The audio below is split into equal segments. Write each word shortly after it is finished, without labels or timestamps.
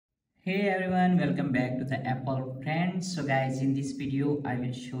Hey everyone, welcome back to the Apple Friends. So guys, in this video I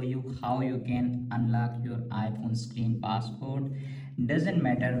will show you how you can unlock your iPhone screen passcode. Doesn't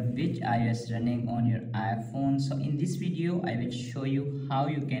matter which iOS running on your iPhone. So in this video I will show you how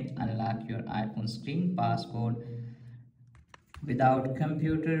you can unlock your iPhone screen passcode without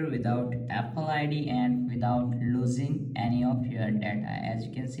computer, without Apple ID, and without losing any of your data. As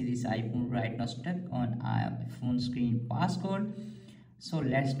you can see, this iPhone right now stuck on iPhone screen passcode. So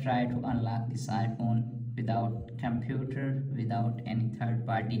let's try to unlock this iPhone without computer, without any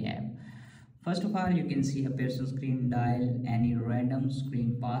third-party app. First of all, you can see a person screen, dial any random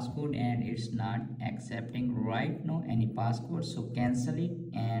screen passcode, and it's not accepting right now any passcode. So cancel it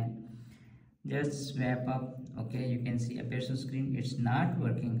and just swap up. Okay, you can see a person screen, it's not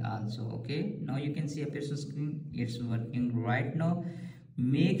working also. Okay, now you can see a person screen, it's working right now.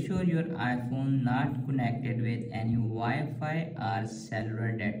 Make sure your iPhone not connected with any Wi-Fi or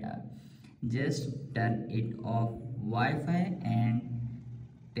cellular data. Just turn it off Wi-Fi and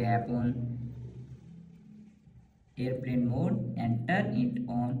tap on airplane mode and turn it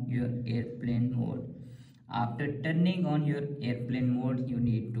on your airplane mode. After turning on your airplane mode, you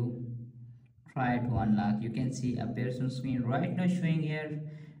need to try to unlock. You can see a person screen right now showing here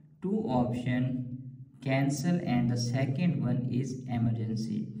two options, cancel, and the second one is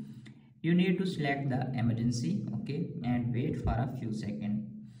emergency. You need to select the emergency, okay, and wait for a few seconds.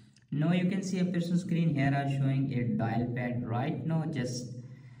 Now you can see a person screen here are showing a dial pad right now. Just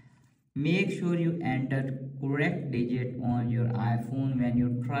make sure you enter correct digit on your iPhone when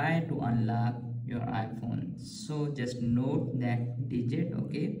you try to unlock your iPhone. So just note that digit,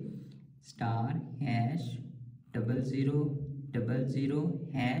 okay, star hash 0000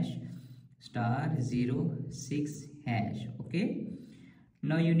 hash star 06 hash. Okay,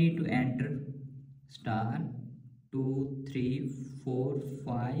 now you need to enter star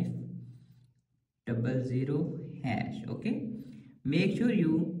 234500 hash. Okay, make sure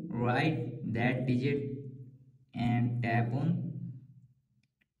you write that digit and tap on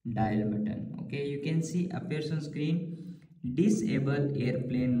dial button. Okay, you can see appears on screen disable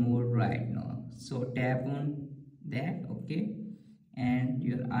airplane mode right now, so tap on that. Okay, and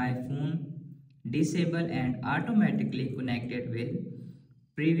your iPhone disable and automatically connected with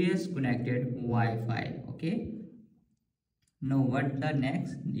previous connected Wi-Fi. Okay, now what the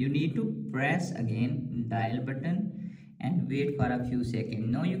next, you need to press again dial button and wait for a few seconds.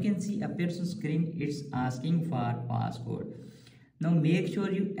 Now you can see appears on screen, it's asking for passcode. Now make sure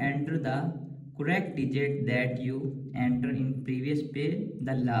you enter the correct digit that you enter in previous page,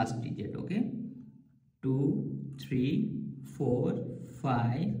 the last digit. Okay,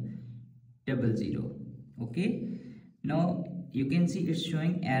 234500. Okay, now you can see it's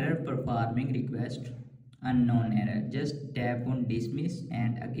showing error performing request unknown error. Just tap on dismiss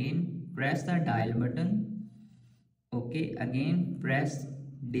and again press the dial button. Okay, again press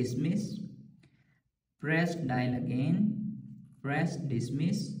dismiss, press dial again, press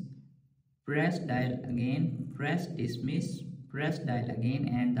dismiss, press dial again, press dismiss, press dial again,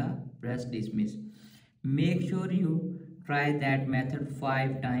 and press dismiss. Make sure you try that method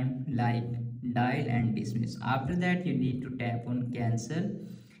 5 times, like dial and dismiss. After that you need to tap on cancel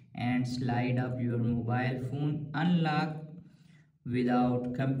and slide up your mobile phone. Unlock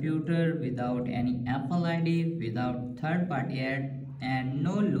without computer, without any Apple ID, without third-party ad, and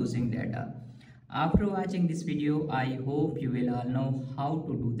no losing data. After watching this video, I hope you will all know how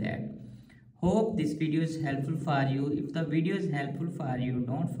to do that. Hope this video is helpful for you. If the video is helpful for you,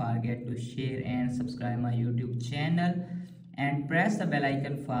 don't forget to share and subscribe my YouTube channel and press the bell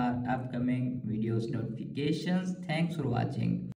icon for upcoming videos notifications. Thanks for watching.